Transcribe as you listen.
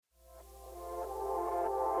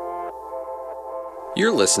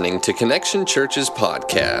You're listening to Connection Church's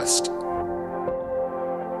podcast.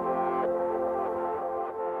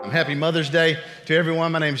 Happy Mother's Day to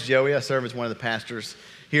everyone. My name's Joey. I serve as one of the pastors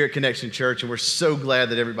here at Connection Church, and we're so glad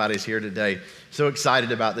that everybody's here today. So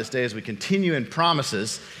excited about this day as we continue in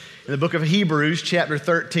promises in the book of Hebrews, chapter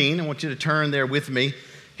 13. I want you to turn there with me.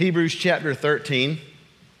 Hebrews chapter 13.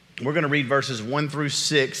 We're going to read verses 1 through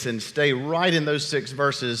 6 and stay right in those 6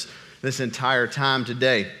 verses this entire time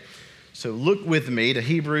today. So look with me to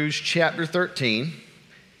Hebrews chapter 13,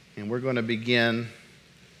 and we're going to begin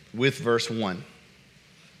with verse 1.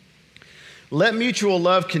 Let mutual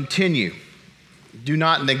love continue. Do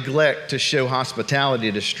not neglect to show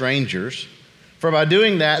hospitality to strangers, for by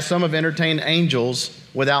doing that, some have entertained angels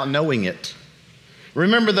without knowing it.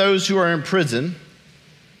 Remember those who are in prison,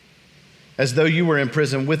 as though you were in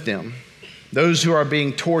prison with them. Those who are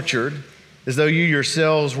being tortured, as though you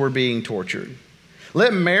yourselves were being tortured.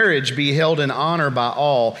 Let marriage be held in honor by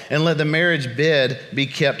all, and let the marriage bed be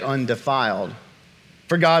kept undefiled.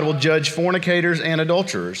 For God will judge fornicators and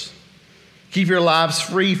adulterers. Keep your lives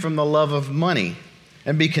free from the love of money,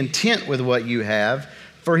 and be content with what you have,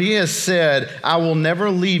 for he has said, I will never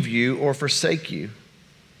leave you or forsake you.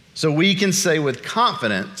 So we can say with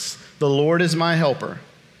confidence, the Lord is my helper.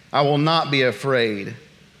 I will not be afraid.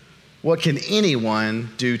 What can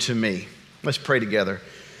anyone do to me? Let's pray together.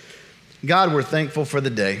 God, we're thankful for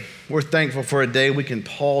the day. We're thankful for a day we can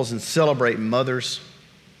pause and celebrate mothers.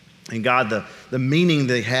 And God, the meaning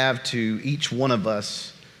they have to each one of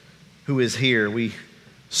us who is here, we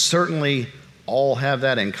certainly all have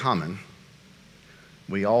that in common.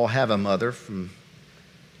 We all have a mother from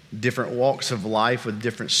different walks of life with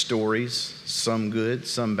different stories, some good,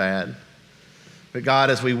 some bad. But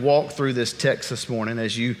God, as we walk through this text this morning,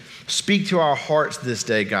 as you speak to our hearts this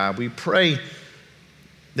day, God, we pray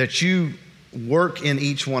that you work in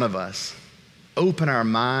each one of us. Open our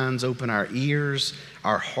minds, open our ears,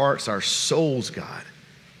 our hearts, our souls, God.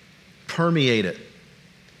 Permeate it.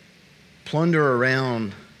 Plunder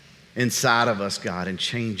around inside of us, God, and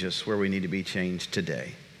change us where we need to be changed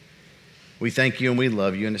today. We thank you and we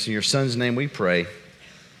love you, and it's in your Son's name we pray.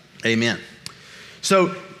 Amen.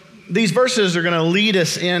 So these verses are going to lead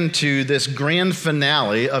us into this grand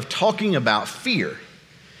finale of talking about fear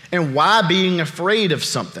and why being afraid of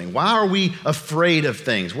something. Why are we afraid of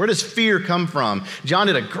things? Where does fear come from? John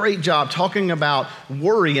did a great job talking about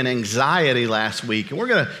worry and anxiety last week, and we're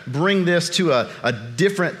going to bring this to a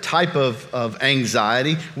different type of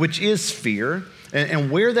anxiety, which is fear,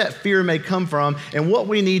 and where that fear may come from and what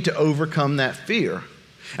we need to overcome that fear.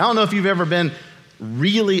 I don't know if you've ever been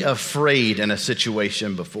really afraid in a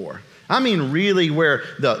situation before. I mean really where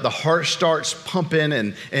the heart starts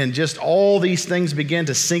pumping and just all these things begin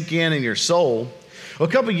to sink in your soul. Well,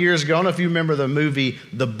 a couple years ago, I don't know if you remember the movie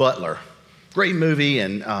The Butler. Great movie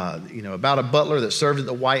and about a butler that served at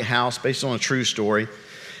the White House based on a true story.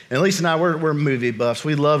 And Lisa and I, we're movie buffs.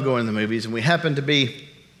 We love going to the movies, and we happened to be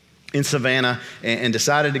in Savannah and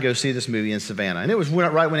decided to go see this movie in Savannah. And it was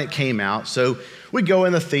right when it came out. So we go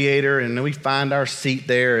in the theater and we find our seat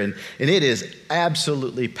there, and it is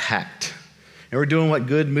absolutely packed. And we're doing what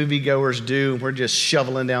good moviegoers do. We're just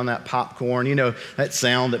shoveling down that popcorn. You know, that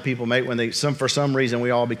sound that people make when for some reason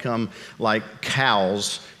we all become like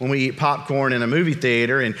cows when we eat popcorn in a movie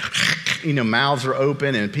theater, and mouths are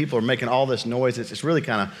open and people are making all this noise. It's really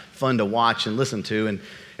kind of fun to watch and listen to. And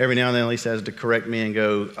every now and then Lisa has to correct me and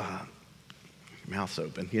go, mouth's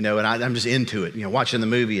open, and I'm just into it, watching the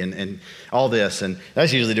movie and all this. And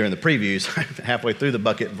that's usually during the previews, halfway through the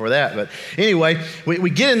bucket before that. But anyway, we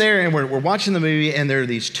get in there and we're watching the movie, and there are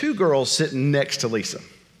these 2 girls sitting next to Lisa.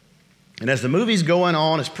 And as the movie's going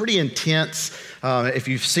on, it's pretty intense. If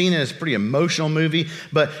you've seen it, it's a pretty emotional movie,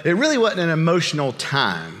 but it really wasn't an emotional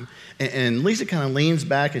time. And Lisa kind of leans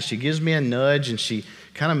back and she gives me a nudge, and she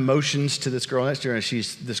kind of motions to this girl next to her, and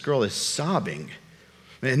this girl is sobbing.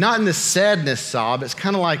 And not in this sadness sob, it's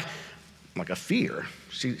kind of like a fear.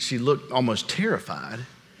 She looked almost terrified.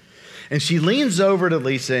 And she leans over to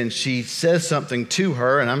Lisa and she says something to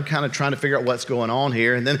her, and I'm kind of trying to figure out what's going on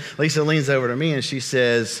here. And then Lisa leans over to me and she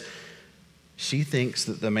says, she thinks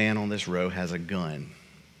that the man on this row has a gun.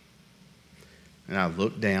 And I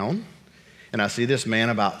look down and I see this man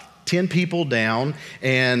about 10 people down,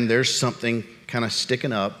 and there's something kind of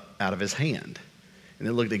sticking up out of his hand. And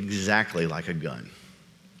it looked exactly like a gun.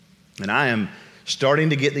 And I am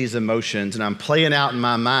starting to get these emotions, and I'm playing out in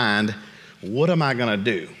my mind, what am I going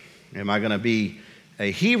to do? Am I going to be a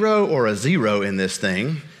hero or a zero in this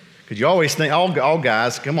thing? Because you always think, all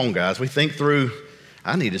guys, come on guys, we think through,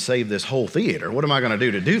 I need to save this whole theater. What am I going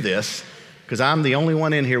to do this? Because I'm the only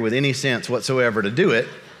one in here with any sense whatsoever to do it.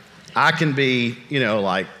 I can be,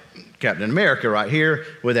 like Captain America right here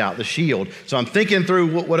without the shield. So I'm thinking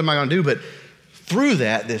through what am I going to do? But through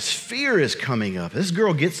that, this fear is coming up. This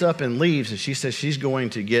girl gets up and leaves, and she says she's going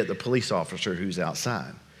to get the police officer who's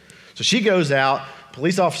outside. So she goes out.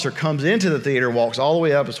 Police officer comes into the theater, walks all the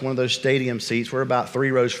way up. It's one of those stadium seats. We're about 3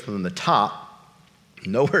 rows from the top.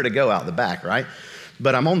 Nowhere to go out the back, right?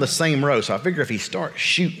 But I'm on the same row, so I figure if he starts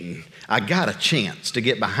shooting, I got a chance to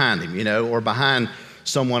get behind him, or behind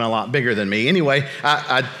someone a lot bigger than me. Anyway,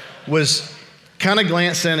 I was kind of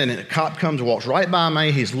glancing, and a cop comes, walks right by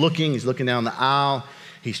me. He's looking down the aisle.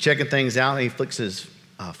 He's checking things out, and he flicks his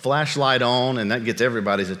flashlight on, and that gets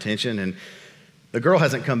everybody's attention. And the girl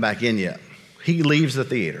hasn't come back in yet. He leaves the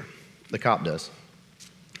theater. The cop does.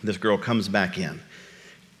 This girl comes back in,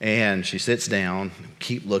 and she sits down. We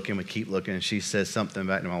keep looking, and she says something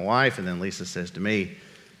back to my wife, and then Lisa says to me,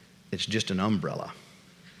 "It's just an umbrella."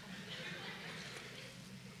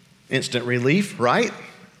 Instant relief, right?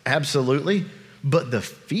 Absolutely. But the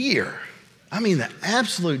fear, the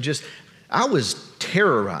absolute I was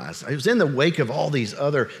terrorized. I was in the wake of all these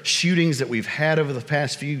other shootings that we've had over the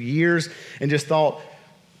past few years and just thought,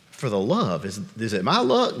 for the love, is it my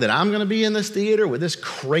luck that I'm going to be in this theater with this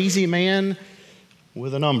crazy man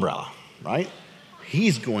with an umbrella, right?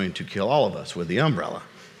 He's going to kill all of us with the umbrella.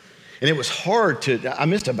 And it was hard I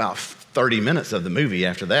missed about 30 minutes of the movie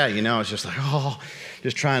after that. I was just like,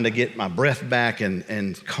 just trying to get my breath back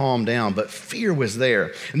and calm down. But fear was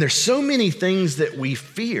there. And there's so many things that we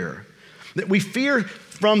fear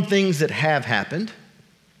from things that have happened.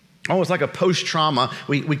 Almost like a post-trauma,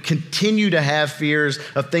 we continue to have fears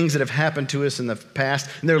of things that have happened to us in the past,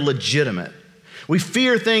 and they're legitimate. We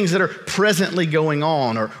fear things that are presently going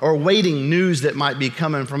on or waiting news that might be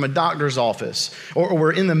coming from a doctor's office, or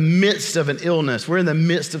we're in the midst of an illness. We're in the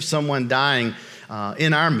midst of someone dying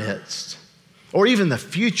in our midst, or even the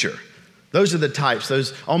future. Those are the types,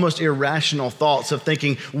 those almost irrational thoughts of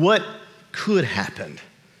thinking, what could happen?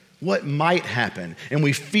 What might happen? And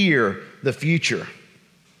we fear the future.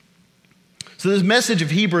 So this message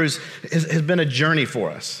of Hebrews has been a journey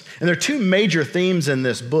for us. And there are 2 major themes in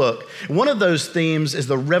this book. One of those themes is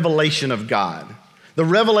the revelation of God. The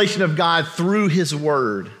revelation of God through His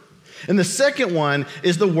Word. And the second one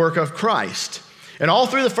is the work of Christ. And all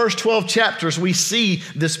through the first 12 chapters, we see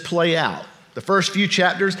this play out. The first few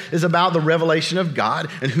chapters is about the revelation of God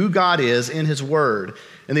and who God is in His Word.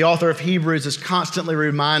 And the author of Hebrews is constantly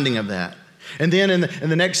reminding of that. And then in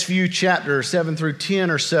the next few chapters, 7 through 10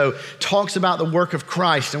 or so, talks about the work of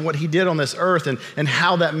Christ and what He did on this earth and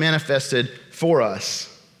how that manifested for us.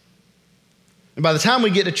 And by the time we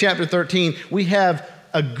get to chapter 13, we have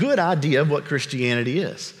a good idea of what Christianity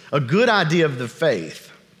is, a good idea of the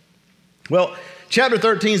faith. Well, chapter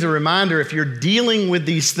 13 is a reminder, if you're dealing with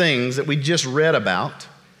these things that we just read about,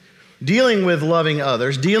 dealing with loving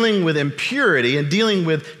others, dealing with impurity, and dealing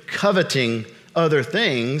with coveting other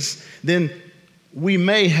things, then we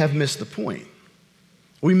may have missed the point.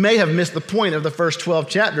 We may have missed the point of the first 12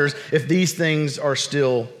 chapters if these things are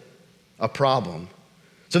still a problem.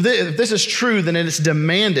 So if this is true, then it's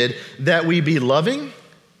demanded that we be loving,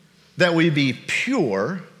 that we be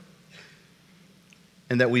pure,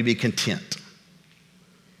 and that we be content.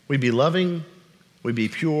 We be loving, we be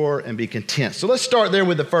pure, and be content. So let's start there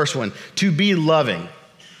with the first one, to be loving.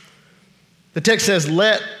 The text says,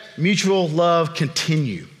 let mutual love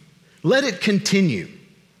continue. Let it continue.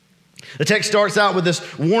 The text starts out with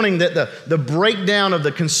this warning that the breakdown of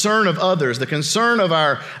the concern of others, the concern of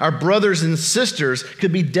our brothers and sisters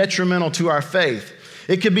could be detrimental to our faith.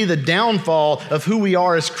 It could be the downfall of who we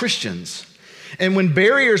are as Christians. And when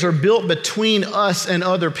barriers are built between us and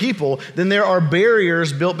other people, then there are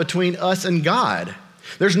barriers built between us and God.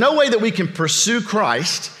 There's no way that we can pursue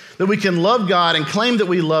Christ, that we can love God and claim that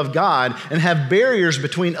we love God and have barriers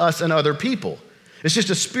between us and other people. It's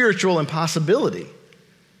just a spiritual impossibility.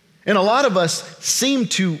 And a lot of us seem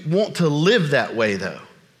to want to live that way, though.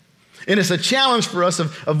 And it's a challenge for us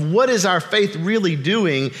of what is our faith really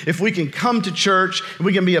doing if we can come to church,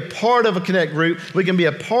 we can be a part of a connect group, we can be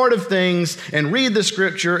a part of things and read the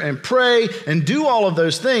scripture and pray and do all of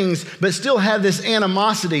those things, but still have this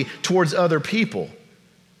animosity towards other people.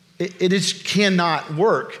 It just cannot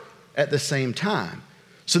work at the same time.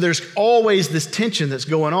 So there's always this tension that's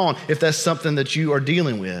going on if that's something that you are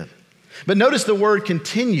dealing with. But notice the word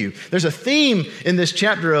continue. There's a theme in this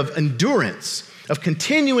chapter of endurance, of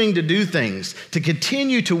continuing to do things, to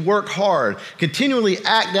continue to work hard, continually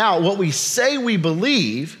act out what we say we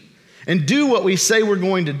believe and do what we say we're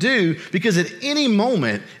going to do, because at any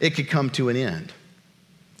moment it could come to an end.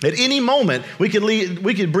 At any moment we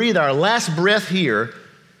could breathe our last breath here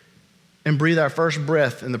and breathe our first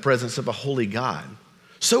breath in the presence of a holy God.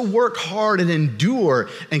 So work hard and endure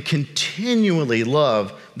and continually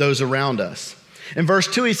love those around us. In verse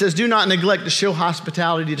 2, he says, do not neglect to show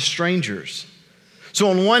hospitality to strangers. So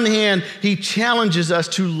on one hand, he challenges us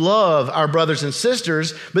to love our brothers and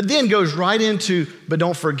sisters, but then goes right into, but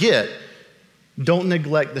don't forget, don't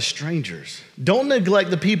neglect the strangers. Don't neglect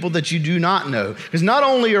the people that you do not know. Because not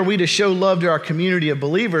only are we to show love to our community of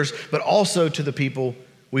believers, but also to the people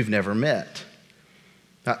we've never met.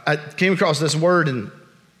 I came across this word in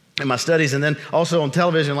my studies, and then also on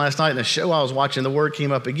television last night in a show I was watching, the word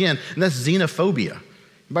came up again, and that's xenophobia.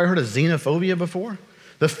 Anybody heard of xenophobia before?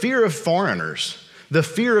 The fear of foreigners, the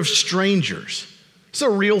fear of strangers. It's a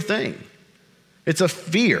real thing. It's a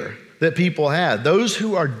fear that people have. Those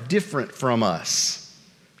who are different from us,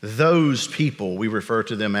 those people we refer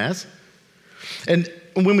to them as. And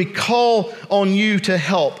when we call on you to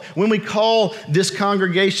help, when we call this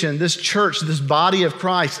congregation, this church, this body of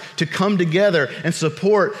Christ to come together and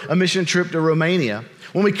support a mission trip to Romania,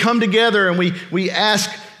 when we come together and we ask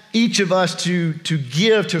each of us to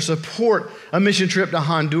give, to support a mission trip to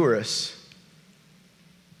Honduras,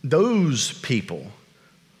 those people,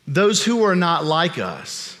 those who are not like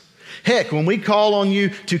us. Heck, when we call on you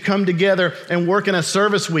to come together and work in a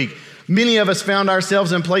service week, many of us found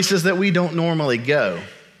ourselves in places that we don't normally go.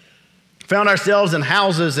 Found ourselves in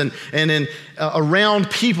houses and in around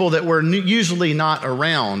people that we're usually not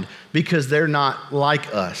around because they're not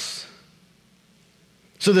like us.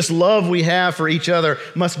 So this love we have for each other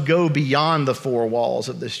must go beyond the four walls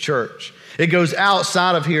of this church. It goes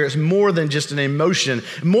outside of here. It's more than just an emotion,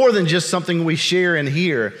 more than just something we share in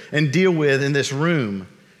here and deal with in this room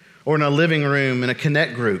or in a living room in a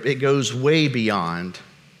connect group. It goes way beyond.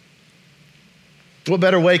 What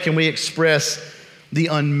better way can we express the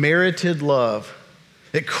unmerited love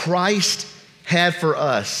that Christ had for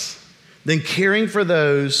us than caring for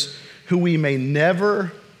those who we may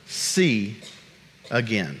never see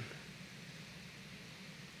again?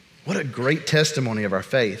 What a great testimony of our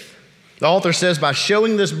faith. The author says, by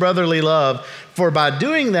showing this brotherly love, for by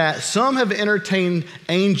doing that, some have entertained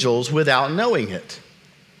angels without knowing it.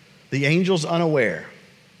 The angels unaware.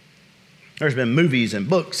 There's been movies and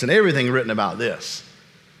books and everything written about this.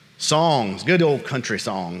 Songs, good old country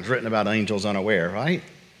songs written about angels unaware, right?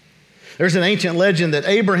 There's an ancient legend that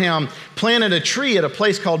Abraham planted a tree at a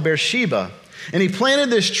place called Beersheba, and he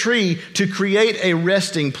planted this tree to create a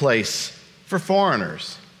resting place for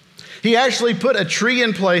foreigners. He actually put a tree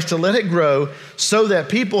in place to let it grow so that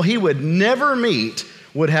people he would never meet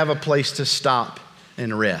would have a place to stop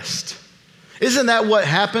and rest. Isn't that what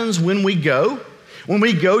happens when we go? When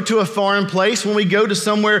we go to a foreign place, when we go to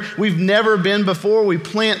somewhere we've never been before, we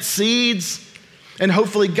plant seeds, and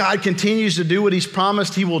hopefully God continues to do what he's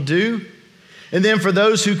promised he will do. And then for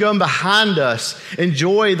those who come behind us,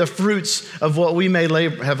 enjoy the fruits of what we may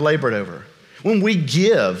have labored over. When we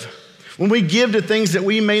give to things that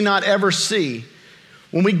we may not ever see,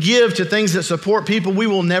 when we give to things that support people we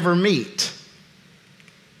will never meet,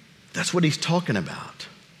 that's what he's talking about.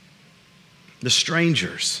 The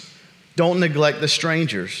strangers. Don't neglect the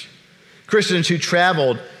strangers. Christians who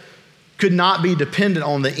traveled could not be dependent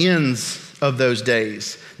on the inns of those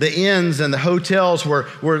days. The inns and the hotels were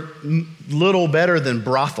little better than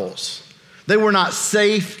brothels. They were not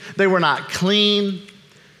safe. They were not clean.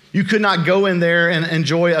 You could not go in there and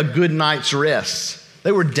enjoy a good night's rest.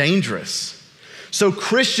 They were dangerous. So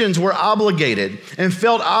Christians were obligated and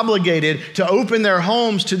felt obligated to open their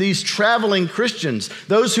homes to these traveling Christians,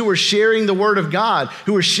 those who were sharing the word of God,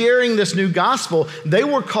 who were sharing this new gospel. They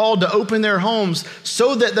were called to open their homes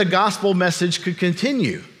so that the gospel message could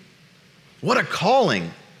continue. What a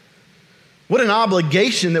calling. What an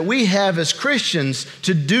obligation that we have as Christians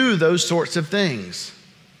to do those sorts of things,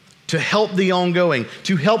 to help the ongoing,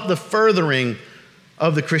 to help the furthering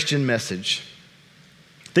of the Christian message.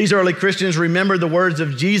 These early Christians remembered the words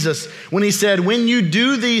of Jesus when he said, when you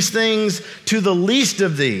do these things to the least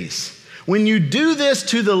of these, when you do this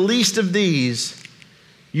to the least of these,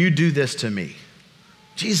 you do this to me.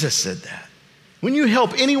 Jesus said that. When you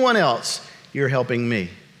help anyone else, you're helping me.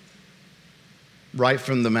 Right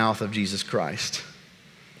from the mouth of Jesus Christ.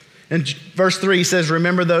 In verse 3, he says,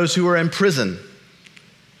 remember those who are in prison.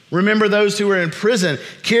 Remember those who are in prison.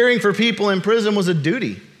 Caring for people in prison was a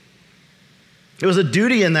duty. It was a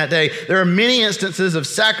duty in that day. There are many instances of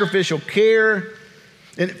sacrificial care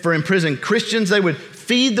for imprisoned Christians. They would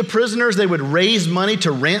feed the prisoners. They would raise money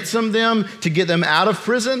to ransom them, to get them out of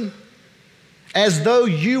prison. As though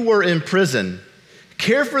you were in prison.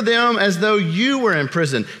 Care for them as though you were in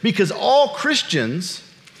prison. Because all Christians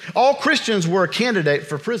were a candidate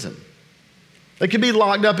for prison. They could be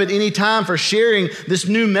locked up at any time for sharing this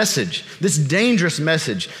new message, this dangerous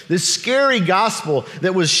message, this scary gospel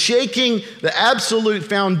that was shaking the absolute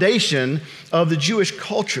foundation of the Jewish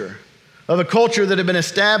culture, of a culture that had been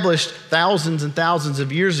established thousands and thousands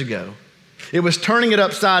of years ago. It was turning it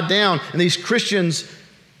upside down, and these Christians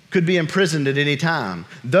could be imprisoned at any time.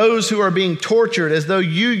 Those who are being tortured as though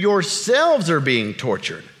you yourselves are being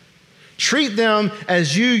tortured. Treat them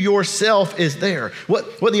as you yourself is there.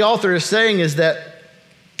 What the author is saying is that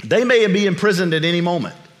they may be imprisoned at any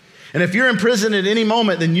moment. And if you're imprisoned at any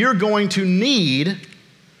moment, then you're going to need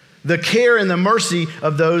the care and the mercy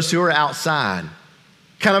of those who are outside.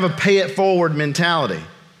 Kind of a pay it forward mentality.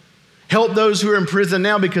 Help those who are in prison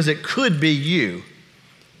now because it could be you.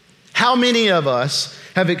 How many of us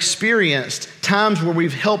have experienced times where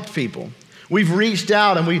we've helped people? We've reached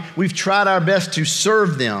out and we've tried our best to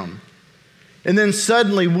serve them. And then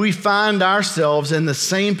suddenly we find ourselves in the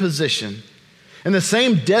same position, in the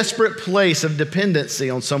same desperate place of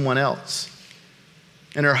dependency on someone else,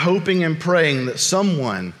 and are hoping and praying that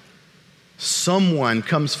someone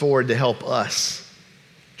comes forward to help us.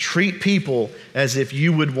 Treat people as if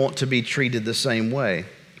you would want to be treated the same way.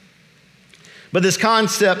 But this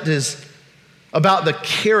concept is about the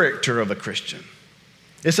character of a Christian.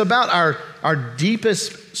 It's about our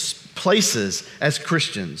deepest places as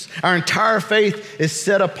Christians. Our entire faith is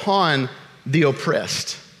set upon the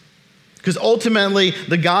oppressed. Because ultimately,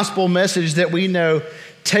 the gospel message that we know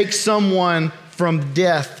takes someone from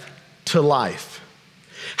death to life.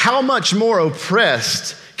 How much more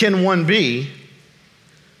oppressed can one be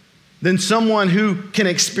than someone who can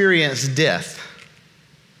experience death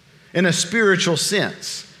in a spiritual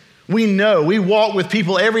sense? We walk with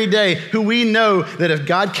people every day who we know that if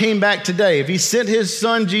God came back today, if he sent his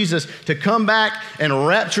son Jesus to come back and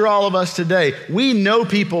rapture all of us today, we know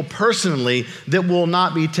people personally that will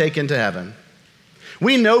not be taken to heaven.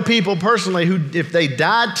 We know people personally who, if they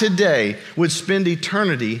died today, would spend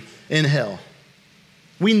eternity in hell.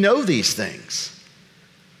 We know these things.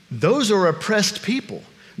 Those are oppressed people.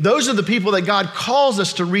 Those are the people that God calls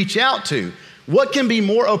us to reach out to. What can be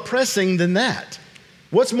more oppressing than that?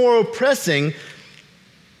 What's more oppressing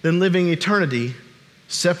than living eternity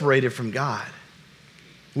separated from God?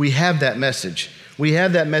 We have that message. We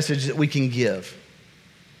have that message that we can give.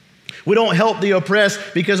 We don't help the oppressed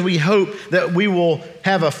because we hope that we will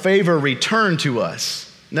have a favor returned to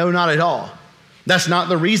us. No, not at all. That's not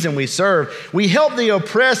the reason we serve. We help the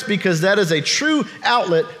oppressed because that is a true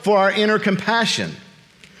outlet for our inner compassion.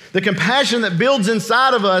 The compassion that builds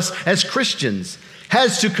inside of us as Christians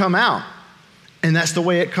has to come out. And that's the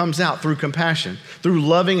way it comes out, through compassion, through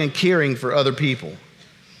loving and caring for other people.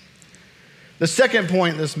 The second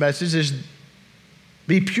point in this message is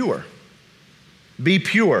be pure. Be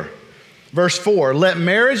pure. Verse 4, let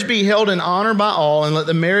marriage be held in honor by all, and let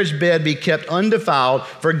the marriage bed be kept undefiled,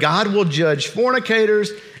 for God will judge fornicators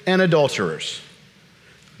and adulterers.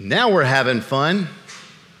 Now we're having fun.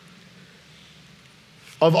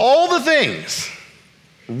 Of all the things,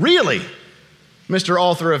 really, Mr.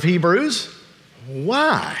 Author of Hebrews,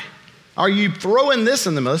 why are you throwing this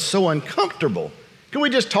in the middle? It's so uncomfortable. Can we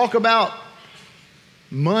just talk about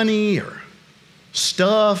money or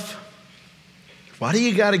stuff? Why do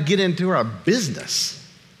you got to get into our business?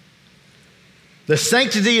 The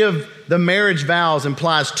sanctity of the marriage vows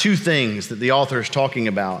implies two things that the author is talking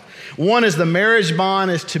about. One is the marriage bond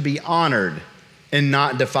is to be honored and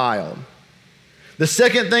not defiled. The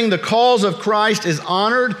second thing, the cause of Christ is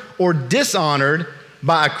honored or dishonored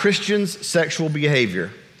by a Christian's sexual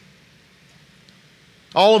behavior.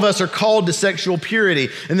 All of us are called to sexual purity.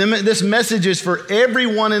 And then this message is for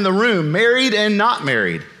everyone in the room, married and not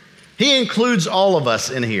married. He includes all of us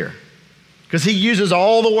in here because he uses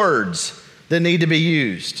all the words that need to be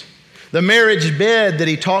used. The marriage bed that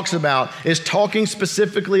he talks about is talking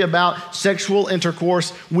specifically about sexual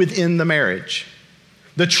intercourse within the marriage.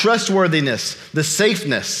 The trustworthiness, the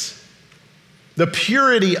safeness, the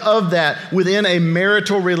purity of that within a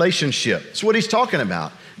marital relationship. That's what he's talking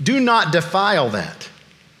about. Do not defile that.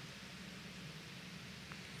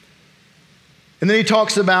 And then he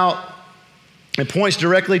talks about and points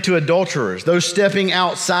directly to adulterers, those stepping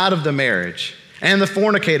outside of the marriage, and the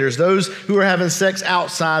fornicators, those who are having sex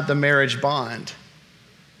outside the marriage bond.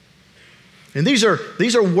 And these are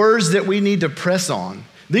words that we need to press on.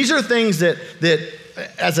 These are things that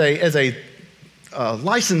as a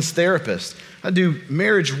licensed therapist, I do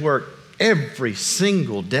marriage work every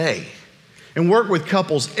single day and work with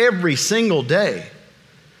couples every single day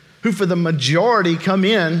who for the majority come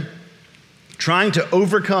in trying to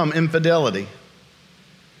overcome infidelity.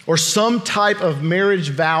 or some type of marriage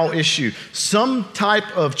vow issue, some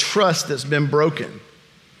type of trust that's been broken.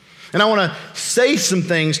 And I want to say some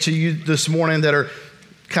things to you this morning that are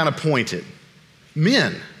kind of pointed.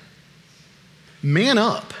 Men, man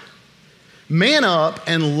up. Man up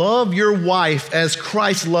and love your wife as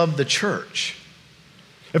Christ loved the church.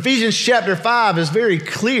 Ephesians chapter 5 is very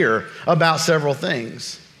clear about several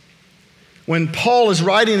things. When Paul is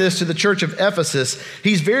writing this to the church of Ephesus,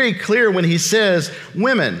 he's very clear when he says,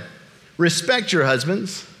 women, respect your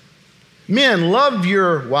husbands. Men, love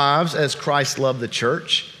your wives as Christ loved the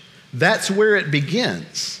church. That's where it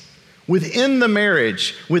begins. Within the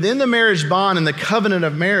marriage bond and the covenant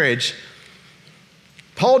of marriage,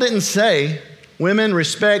 Paul didn't say, women,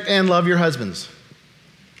 respect and love your husbands.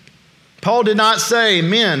 Paul did not say,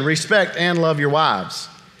 men, respect and love your wives.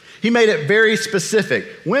 He made it very specific.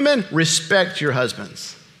 Women, respect your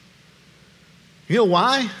husbands. You know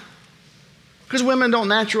why? Because women don't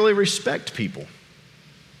naturally respect people.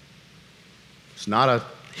 It's not a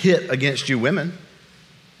hit against you women.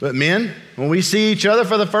 But men, when we see each other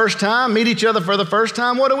for the first time, meet each other for the first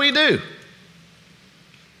time, what do?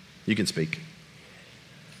 You can speak.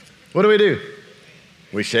 What do?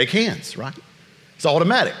 We shake hands, right? It's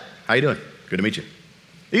automatic. How you doing? Good to meet you.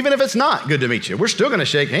 Even if it's not good to meet you, we're still going to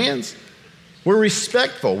shake hands. We're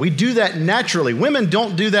respectful. We do that naturally. Women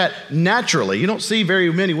don't do that naturally. You don't see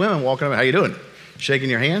very many women walking up, how you doing? Shaking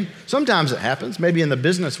your hand. Sometimes it happens, maybe in the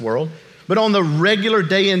business world, but on the regular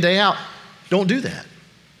day in, day out, don't do that.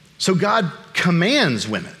 So God commands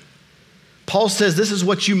women. Paul says this is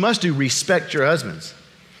what you must do, respect your husbands.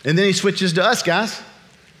 And then he switches to us, guys.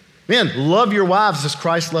 Men, love your wives as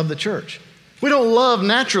Christ loved the church. We don't love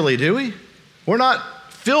naturally, do we? We're not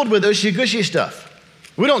filled with ushy-gushy stuff.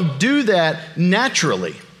 We don't do that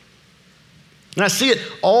naturally. And I see it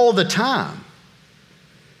all the time.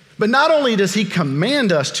 But not only does he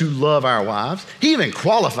command us to love our wives, he even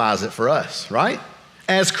qualifies it for us, right?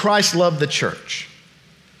 As Christ loved the church.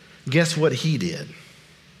 Guess what he did?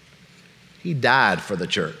 He died for the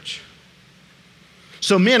church.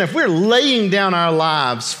 So men, if we're laying down our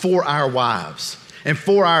lives for our wives and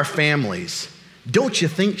for our families, don't you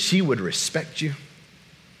think she would respect you?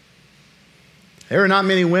 There are not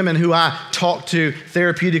many women who I talk to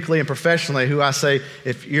therapeutically and professionally who I say,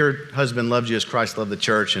 if your husband loved you as Christ loved the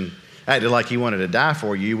church and acted like he wanted to die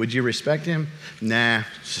for you, would you respect him? Nah,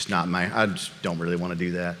 it's just not I just don't really want to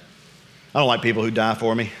do that. I don't like people who die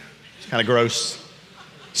for me. It's kind of gross,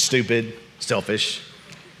 stupid, selfish.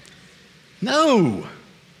 No,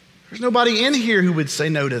 there's nobody in here who would say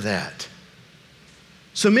no to that.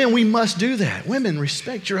 So men, we must do that. Women,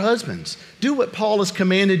 respect your husbands. Do what Paul has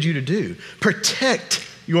commanded you to do. Protect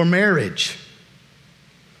your marriage.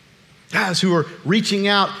 Guys who are reaching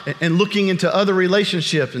out and looking into other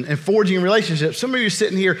relationships and forging relationships. Some of you are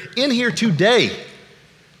sitting here in here today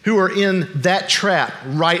who are in that trap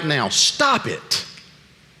right now. Stop it.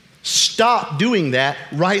 Stop doing that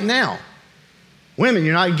right now. Women,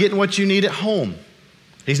 you're not getting what you need at home.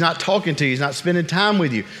 He's not talking to you. He's not spending time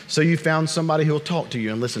with you. So you found somebody who will talk to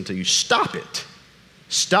you and listen to you. Stop it.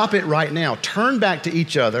 Stop it right now. Turn back to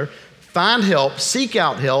each other. Find help. Seek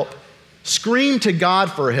out help. Scream to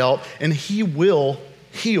God for help, and he will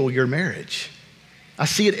heal your marriage. I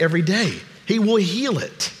see it every day. He will heal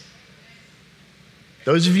it.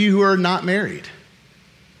 Those of you who are not married,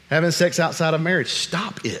 having sex outside of marriage,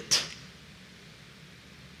 stop it.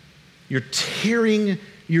 You're tearing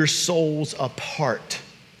your souls apart.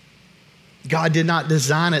 God did not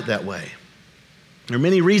design it that way. There are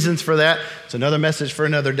many reasons for that. It's another message for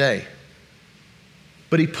another day.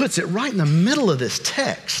 But he puts it right in the middle of this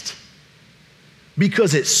text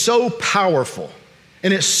because it's so powerful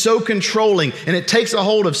and it's so controlling and it takes a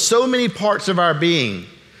hold of so many parts of our being.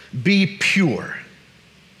 Be pure.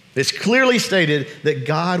 It's clearly stated that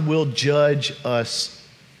God will judge us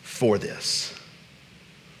for this.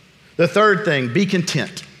 The third thing, be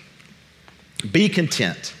content. Be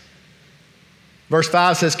content. Verse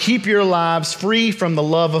 5 says, keep your lives free from the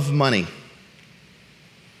love of money.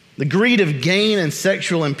 The greed of gain and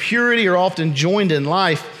sexual impurity are often joined in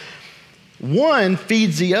life. One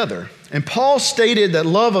feeds the other. And Paul stated that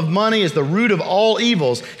love of money is the root of all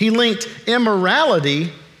evils. He linked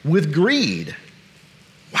immorality with greed.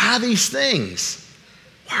 Why these things?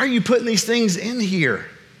 Why are you putting these things in here?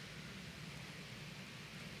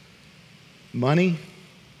 Money,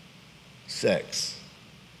 sex.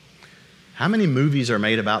 How many movies are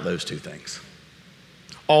made about those two things?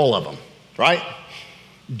 All of them, right?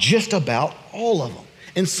 Just about all of them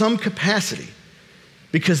in some capacity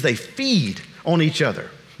because they feed on each other.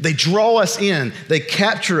 They draw us in. They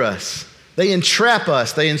capture us. They entrap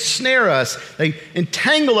us, they ensnare us, they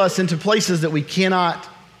entangle us into places that we cannot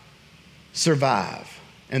survive,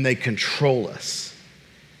 and they control us.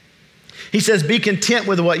 He says, be content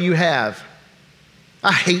with what you have.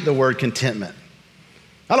 I hate the word contentment.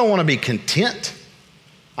 I don't want to be content.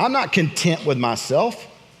 I'm not content with myself.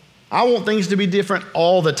 I want things to be different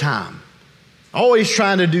all the time. Always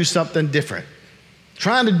trying to do something different.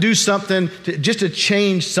 Trying to do something just to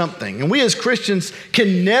change something. And we as Christians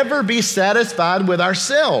can never be satisfied with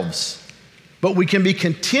ourselves, but we can be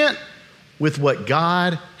content with what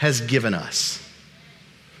God has given us.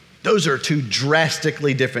 Those are two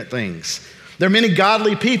drastically different things. There are many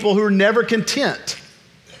godly people who are never content.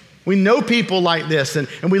 We know people like this, and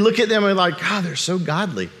we look at them and we're like, God, they're so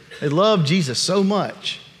godly. They love Jesus so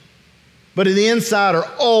much. But in the inside are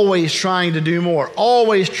always trying to do more,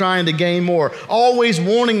 always trying to gain more, always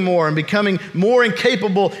wanting more and becoming more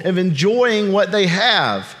incapable of enjoying what they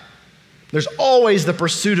have. There's always the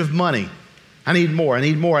pursuit of money. I need more, I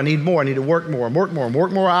need more, I need more, I need to work more and work more and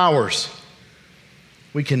work more hours.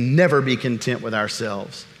 We can never be content with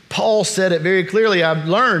ourselves. Paul said it very clearly. I've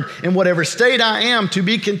learned in whatever state I am to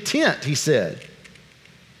be content, he said.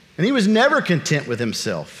 And he was never content with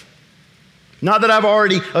himself. Not that I've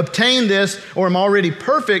already obtained this or am already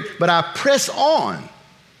perfect, but I press on.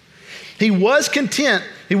 He was content.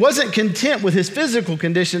 He wasn't content with his physical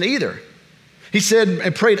condition either. He said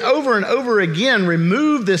and prayed over and over again,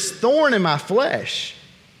 remove this thorn in my flesh.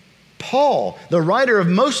 Paul, the writer of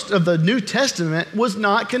most of the New Testament, was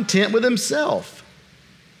not content with himself.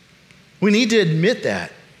 We need to admit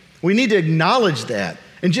that. We need to acknowledge that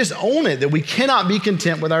and just own it, that we cannot be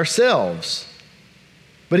content with ourselves.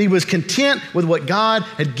 But he was content with what God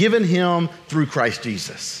had given him through Christ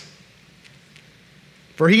Jesus.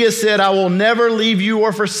 For he has said, I will never leave you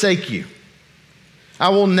or forsake you. I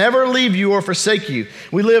will never leave you or forsake you.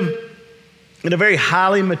 We live in a very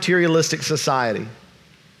highly materialistic society,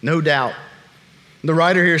 no doubt. The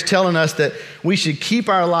writer here is telling us that we should keep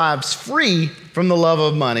our lives free from the love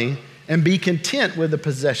of money and be content with the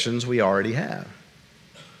possessions we already have.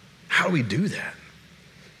 How do we do that?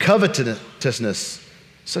 Covetousness,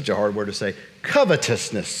 such a hard word to say,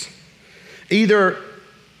 covetousness, either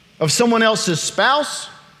of someone else's spouse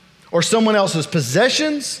or someone else's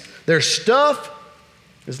possessions, their stuff,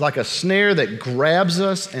 is like a snare that grabs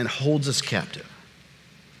us and holds us captive.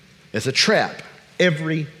 It's a trap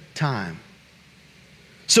every time.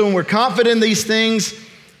 So when we're confident in these things,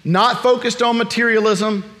 not focused on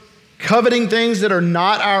materialism, coveting things that are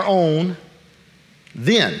not our own,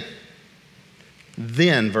 then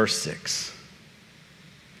verse 6.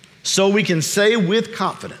 So we can say with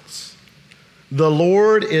confidence, the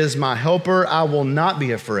Lord is my helper, I will not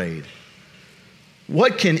be afraid.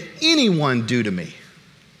 What can anyone do to me?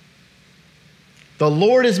 The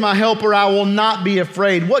Lord is my helper, I will not be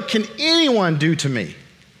afraid. What can anyone do to me?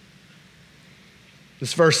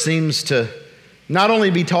 This verse seems to not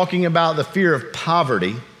only be talking about the fear of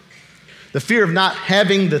poverty, the fear of not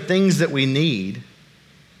having the things that we need,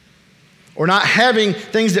 or not having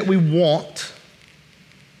things that we want,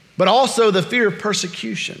 but also the fear of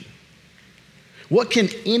persecution. What can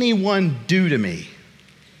anyone do to me?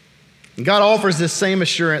 And God offers this same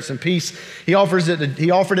assurance and peace. He offered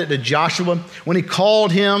it to Joshua when he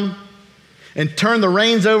called him and turned the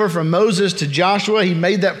reins over from Moses to Joshua. He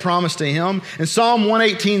made that promise to him. In Psalm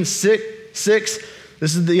 118:6,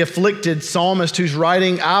 this is the afflicted psalmist who's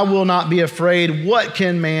writing, I will not be afraid. What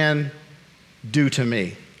can man do to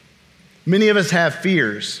me? Many of us have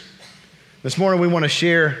fears. This morning we want to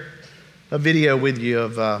share a video with you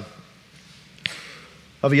of a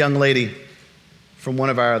young lady from one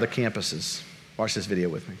of our other campuses. Watch this video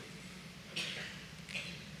with me.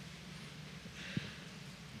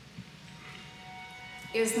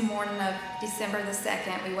 It was the morning of December the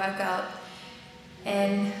 2nd. We woke up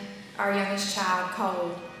and our youngest child,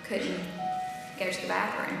 Cole, couldn't go to the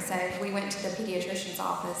bathroom. So we went to the pediatrician's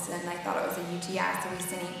office and they thought it was a UTI, so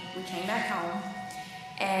we came back home.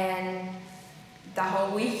 And the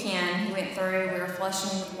whole weekend he went through, we were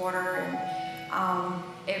flushing with water, and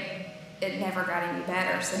it never got any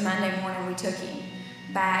better. So Monday morning we took him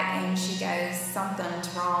back and she goes, something's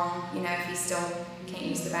wrong, if he still can't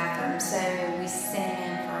use the bathroom. So we sent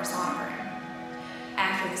him in for a sonogram.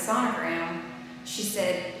 After the sonogram, she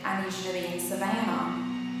said, I need you to be in Savannah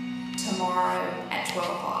tomorrow at 12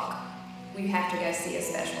 o'clock. We have to go see a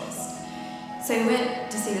specialist. So we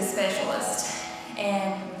went to see the specialist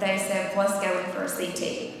and they said, let's go in for a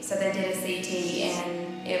CT. So they did a CT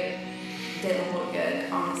and it didn't look good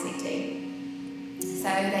on the CT. So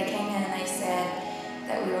they came in and they said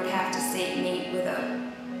that we would have to meet with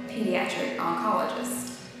a pediatric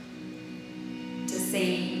oncologist.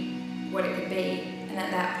 be. And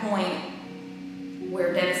at that point, we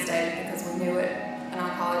were devastated because we knew what an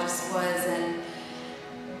oncologist was, and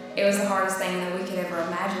it was the hardest thing that we could ever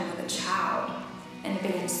imagine with a child and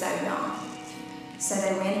being so young. So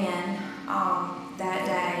they went in that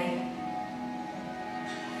day,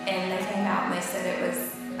 and they came out and they said it was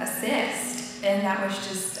a cyst, and that was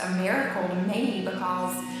just a miracle to me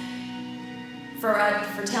because for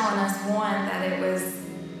telling us, one, that it was,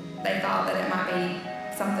 they thought that it might be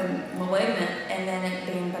something malignant, and then it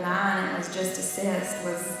being benign and it was just a cyst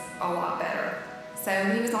was a lot better. So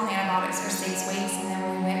he was on antibiotics for 6 weeks, and then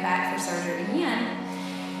we went back for surgery again.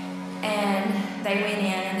 And they went in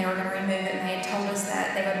and they were going to remove it, and they had told us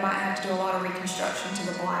that they might have to do a lot of reconstruction to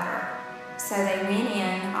the bladder. So they went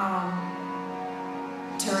in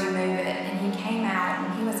to remove it, and he came out,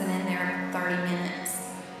 and he wasn't in there 30 minutes.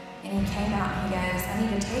 And he came out and he goes, "I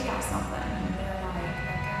need to take out something." And we were like,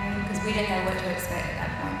 okay, because we didn't know what to expect at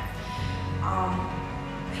that point.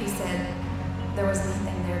 He said there wasn't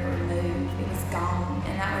anything there to remove. It was gone.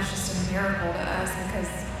 And that was just a miracle to us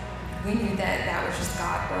because we knew that that was just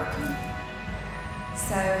God working.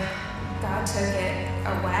 So God took it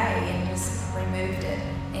away and just removed it,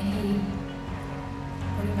 and he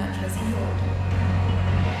pretty much was healed.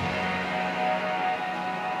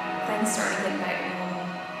 Things started getting back to normal,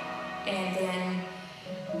 and then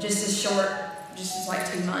just as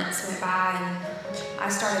like 2 months went by, and I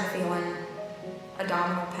started feeling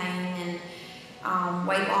abdominal pain and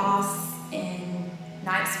weight loss and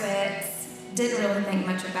night sweats. Didn't really think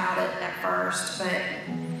much about it at first, but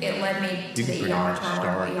it led me to the ER, to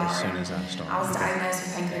our local ER. As soon as I started. I was diagnosed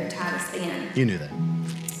with pancreatitis then. You knew that.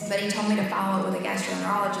 But he told me to follow it with a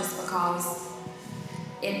gastroenterologist because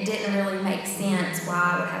it didn't really make sense why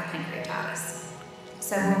I would have pancreatitis.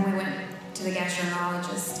 So when we went to the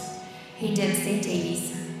gastroenterologist, he did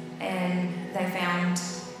CTs, and they found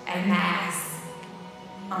a mass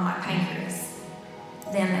on my pancreas.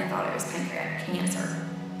 Then they thought it was pancreatic cancer.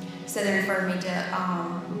 So they referred me to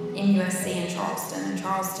MUSC in Charleston. And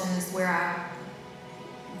Charleston is where I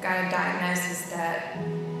got a diagnosis that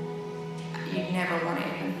you'd never want to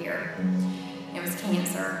even hear. It was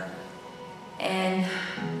cancer. And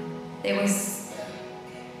it was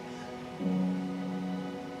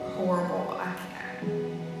horrible. I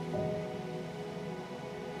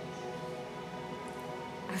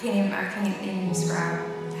can't even describe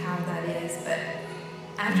how that is, but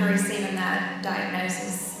after receiving that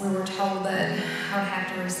diagnosis, we were told that I would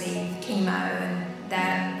have to receive chemo, and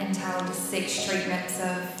that entailed 6 treatments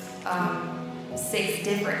of 6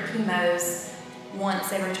 different chemos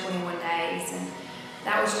once every 21 days. And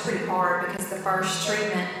that was pretty hard because the first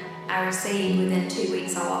treatment I received, within 2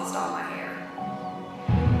 weeks, I lost all my hair.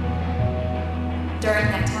 During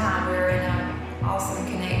that time, we were in an awesome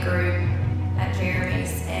Connect group at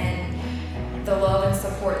Jeremy's, and the love and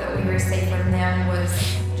support that we received from them was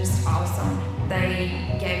just awesome. They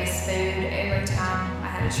gave us food every time I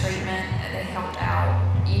had a treatment. They helped out,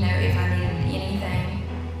 if I needed anything.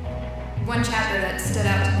 One chapter that stood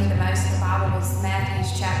out to me the most in the Bible was Matthew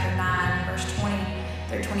chapter 9, verse 20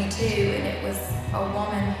 through 22, and it was a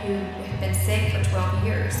woman who had been sick for 12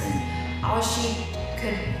 years, and all she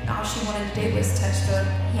wanted to do was touch the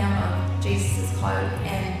hem of Jesus' cloak.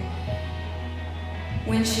 And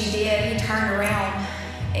when she did, he turned around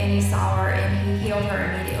and he saw her, and he healed her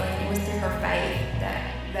immediately. And it was through her faith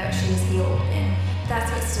that she was healed. And that's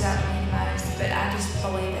what stood out to me the most. But I just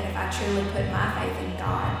believe that if I truly put my faith in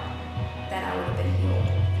God, that I would have been healed.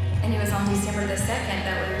 And it was on December the 2nd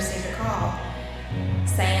that we received a call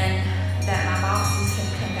saying that my biopsies had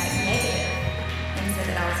come back negative and said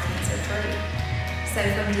that I was cancer-free. So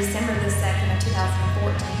from December the 2nd of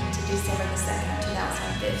 2014 to December the 2nd of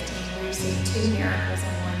 2015, we received 2 miracles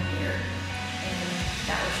in 1 year. And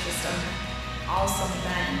that was just an awesome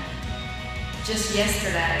thing. Just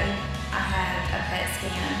yesterday, I had a PET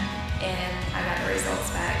scan, and I got the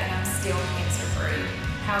results back, and I'm still cancer-free.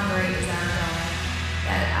 How great is our God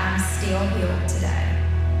that I'm still healed today.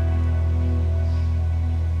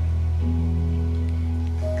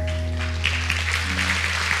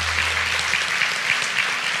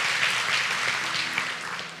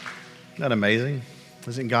 Isn't that amazing?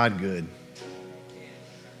 Isn't God good?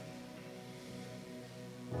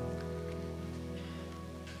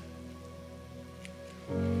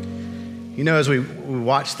 As we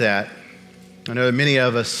watch that, I know many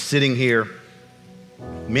of us sitting here,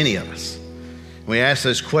 many of us, we ask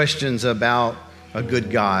those questions about a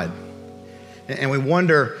good God. And we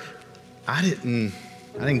wonder, I didn't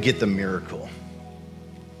get the miracle.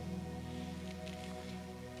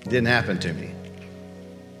 It didn't happen to me.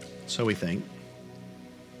 So we think.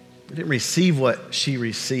 We didn't receive what she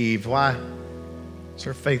received. Why? Is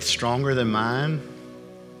her faith stronger than mine?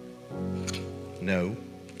 No.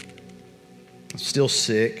 I'm still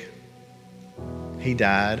sick. He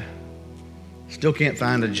died. Still can't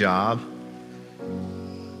find a job.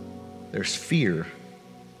 There's fear.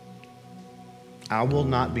 I will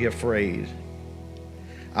not be afraid.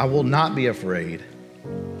 I will not be afraid.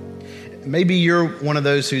 Maybe you're one of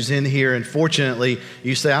those who's in here, and fortunately,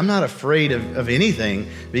 you say, I'm not afraid of anything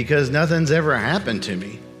because nothing's ever happened to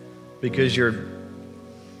me, because you're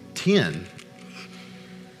 10,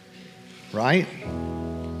 right?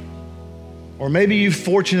 Or maybe you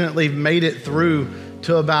fortunately made it through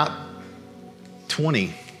to about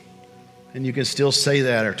 20, and you can still say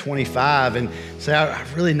that, or 25, and say,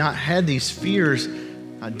 I've really not had these fears.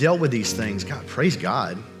 I dealt with these things. God, praise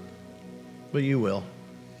God. But you will,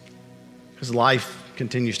 because life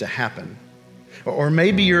continues to happen. Or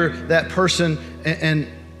maybe you're that person and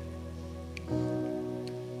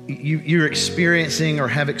you're experiencing or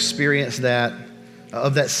have experienced that,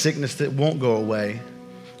 of that sickness that won't go away.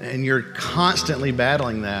 And you're constantly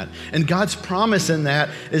battling that. And God's promise in that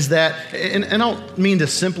is that, and I don't mean to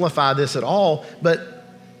simplify this at all, but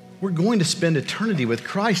we're going to spend eternity with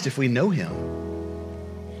Christ if we know him.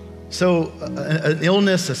 So an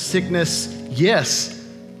illness, a sickness, yes,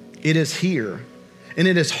 it is here. And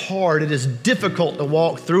it is hard, it is difficult to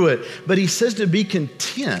walk through it. But he says to be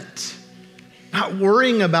content, not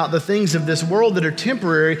worrying about the things of this world that are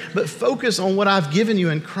temporary, but focus on what I've given you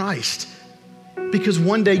in Christ. Because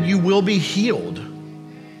one day you will be healed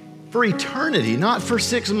for eternity, not for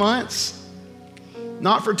 6 months,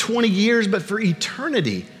 not for 20 years, but for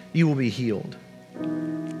eternity you will be healed.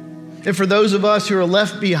 And for those of us who are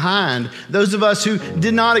left behind, those of us who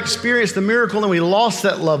did not experience the miracle and we lost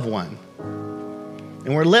that loved one,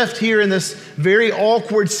 and we're left here in this very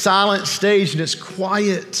awkward, silent stage, and it's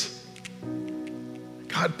quiet.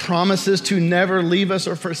 God promises to never leave us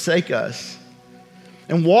or forsake us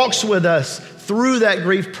and walks with us through that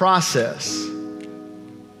grief process.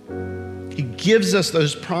 He gives us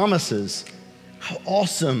those promises. How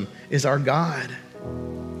awesome is our God?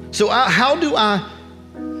 So how do I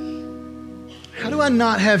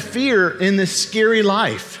not have fear in this scary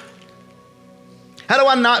life? How do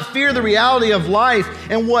I not fear the reality of life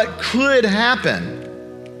and what could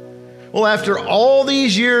happen? Well, after all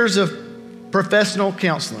these years of professional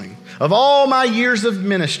counseling, of all my years of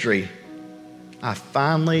ministry, I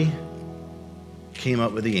finally came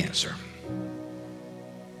up with the answer.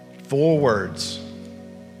 4 words.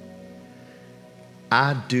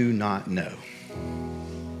 I do not know.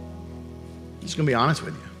 I'm just going to be honest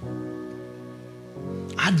with you.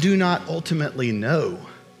 I do not ultimately know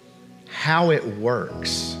how it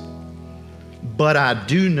works, but I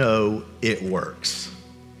do know it works.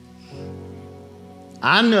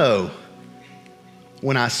 I know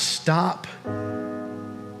when I stop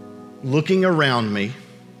looking around me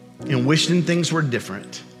and wishing things were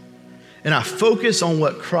different, and I focus on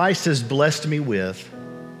what Christ has blessed me with,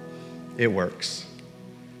 it works.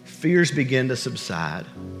 Fears begin to subside.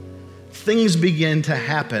 Things begin to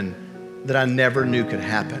happen that I never knew could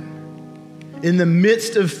happen. In the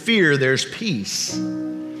midst of fear, there's peace.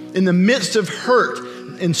 In the midst of hurt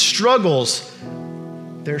and struggles,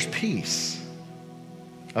 there's peace.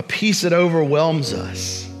 A peace that overwhelms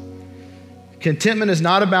us. Contentment is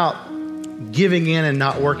not about giving in and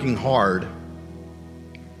not working hard.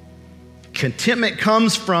 Contentment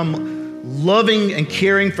comes from loving and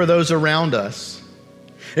caring for those around us.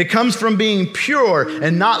 It comes from being pure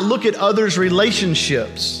and not look at others'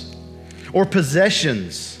 relationships or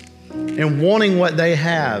possessions and wanting what they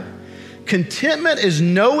have. Contentment is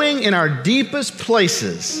knowing in our deepest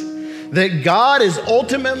places that God is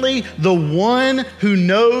ultimately the one who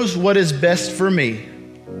knows what is best for me.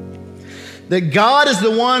 That God is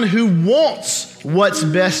the one who wants what's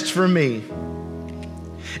best for me.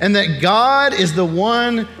 And that God is the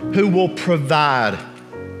one who will provide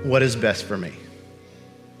what is best for me.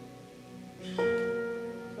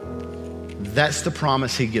 That's the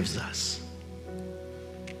promise he gives us.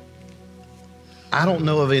 I don't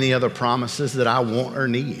know of any other promises that I want or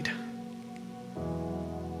need.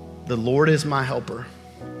 The Lord is my helper.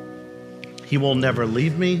 He will never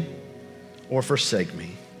leave me or forsake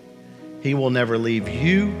me. He will never leave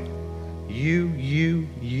you,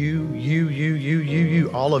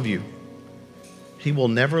 all of you. He will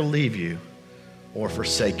never leave you or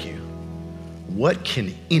forsake you. What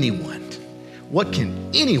can anyone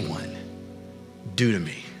do to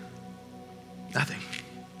me? Nothing.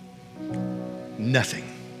 Nothing.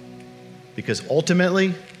 Because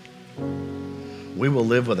ultimately, we will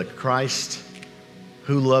live with a Christ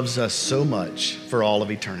who loves us so much for all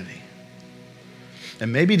of eternity.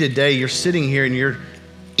 And maybe today you're sitting here and you're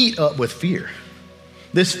eat up with fear.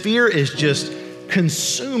 This fear is just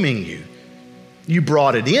consuming you. You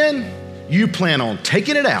brought it in, you plan on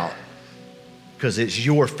taking it out because it's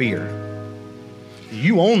your fear.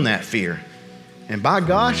 You own that fear. And by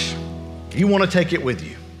gosh, you want to take it with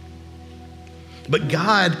you. But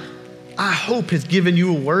God, I hope, has given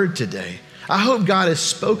you a word today. I hope God has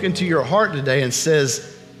spoken to your heart today and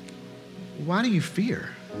says, why do you fear?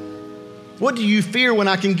 What do you fear when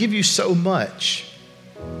I can give you so much?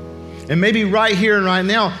 And maybe right here and right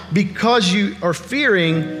now, because you are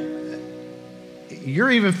fearing, you're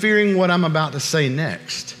even fearing what I'm about to say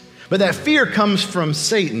next. But that fear comes from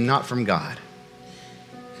Satan, not from God.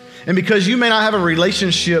 And because you may not have a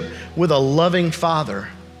relationship with a loving Father,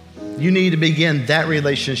 you need to begin that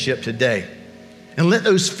relationship today. And let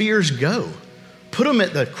those fears go. Put them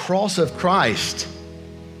at the cross of Christ.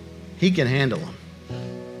 He can handle them.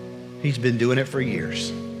 He's been doing it for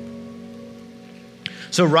years.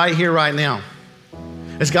 So right here, right now,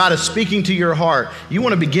 as God is speaking to your heart, you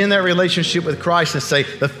want to begin that relationship with Christ and say,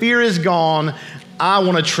 the fear is gone. I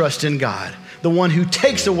want to trust in God, the one who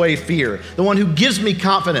takes away fear, the one who gives me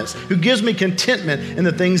confidence, who gives me contentment in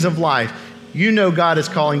the things of life. You know God is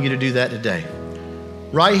calling you to do that today.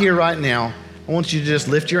 Right here, right now, I want you to just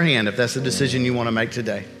lift your hand if that's the decision you want to make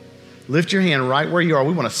today. Lift your hand right where you are.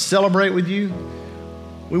 We want to celebrate with you.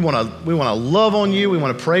 We want to love on you. We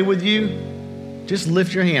want to pray with you. Just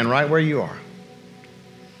lift your hand right where you are.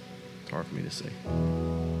 It's hard for me to see.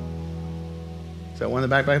 Is that one in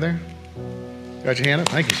the back there? Got your hand up?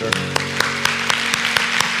 Thank you, sir.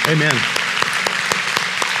 Amen.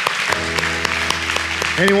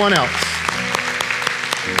 Anyone else?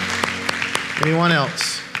 Anyone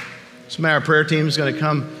else? So our prayer team is going to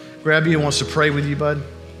come grab you and wants to pray with you, bud.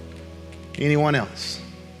 Anyone else?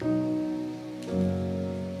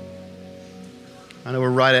 I know we're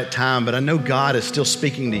right at time, but I know God is still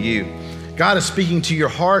speaking to you. God is speaking to your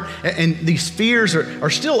heart, and these fears are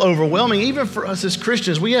still overwhelming. Even for us as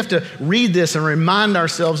Christians, we have to read this and remind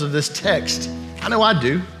ourselves of this text. I know I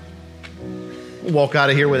do. We'll walk out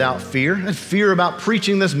of here without fear. I had fear about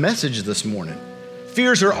preaching this message this morning.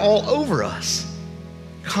 Fears are all over us,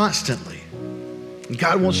 constantly. And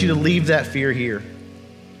God wants you to leave that fear here.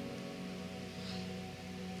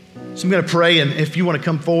 So I'm going to pray, and if you want to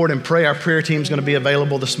come forward and pray, our prayer team is going to be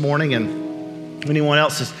available this morning. And anyone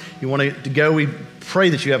else, you want to go, we pray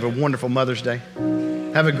that you have a wonderful Mother's Day.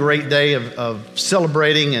 Have a great day of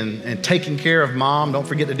celebrating and taking care of Mom. Don't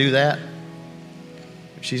forget to do that.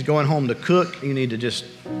 If she's going home to cook, you need to just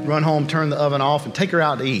run home, turn the oven off, and take her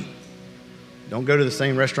out to eat. Don't go to the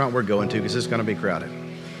same restaurant we're going to because it's going to be crowded.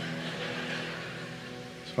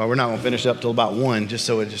 So we're not going to finish up till about 1, just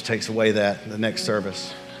so it just takes away the next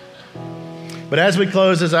service. But as we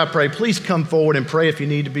close, as I pray, please come forward and pray if you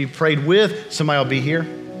need to be prayed with. Somebody will be here.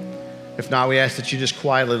 If not, we ask that you just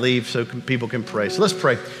quietly leave so people can pray. So let's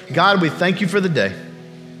pray. God, we thank you for the day.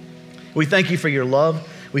 We thank you for your love.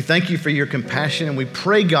 We thank you for your compassion. And we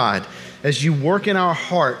pray, God, as you work in our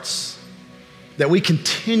hearts, that we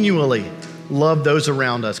continually love those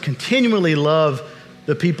around us, continually love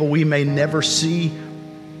the people we may never see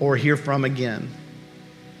or hear from again.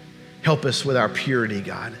 Help us with our purity,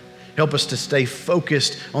 God. Help us to stay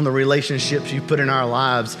focused on the relationships you put in our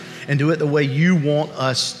lives and do it the way you want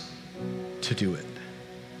us to do it.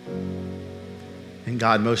 And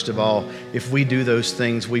God, most of all, if we do those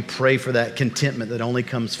things, we pray for that contentment that only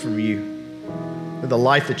comes from you. For the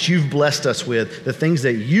life that you've blessed us with, the things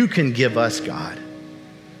that you can give us, God,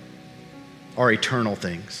 are eternal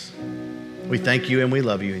things. We thank you and we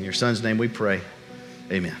love you. In your Son's name we pray.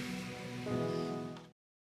 Amen.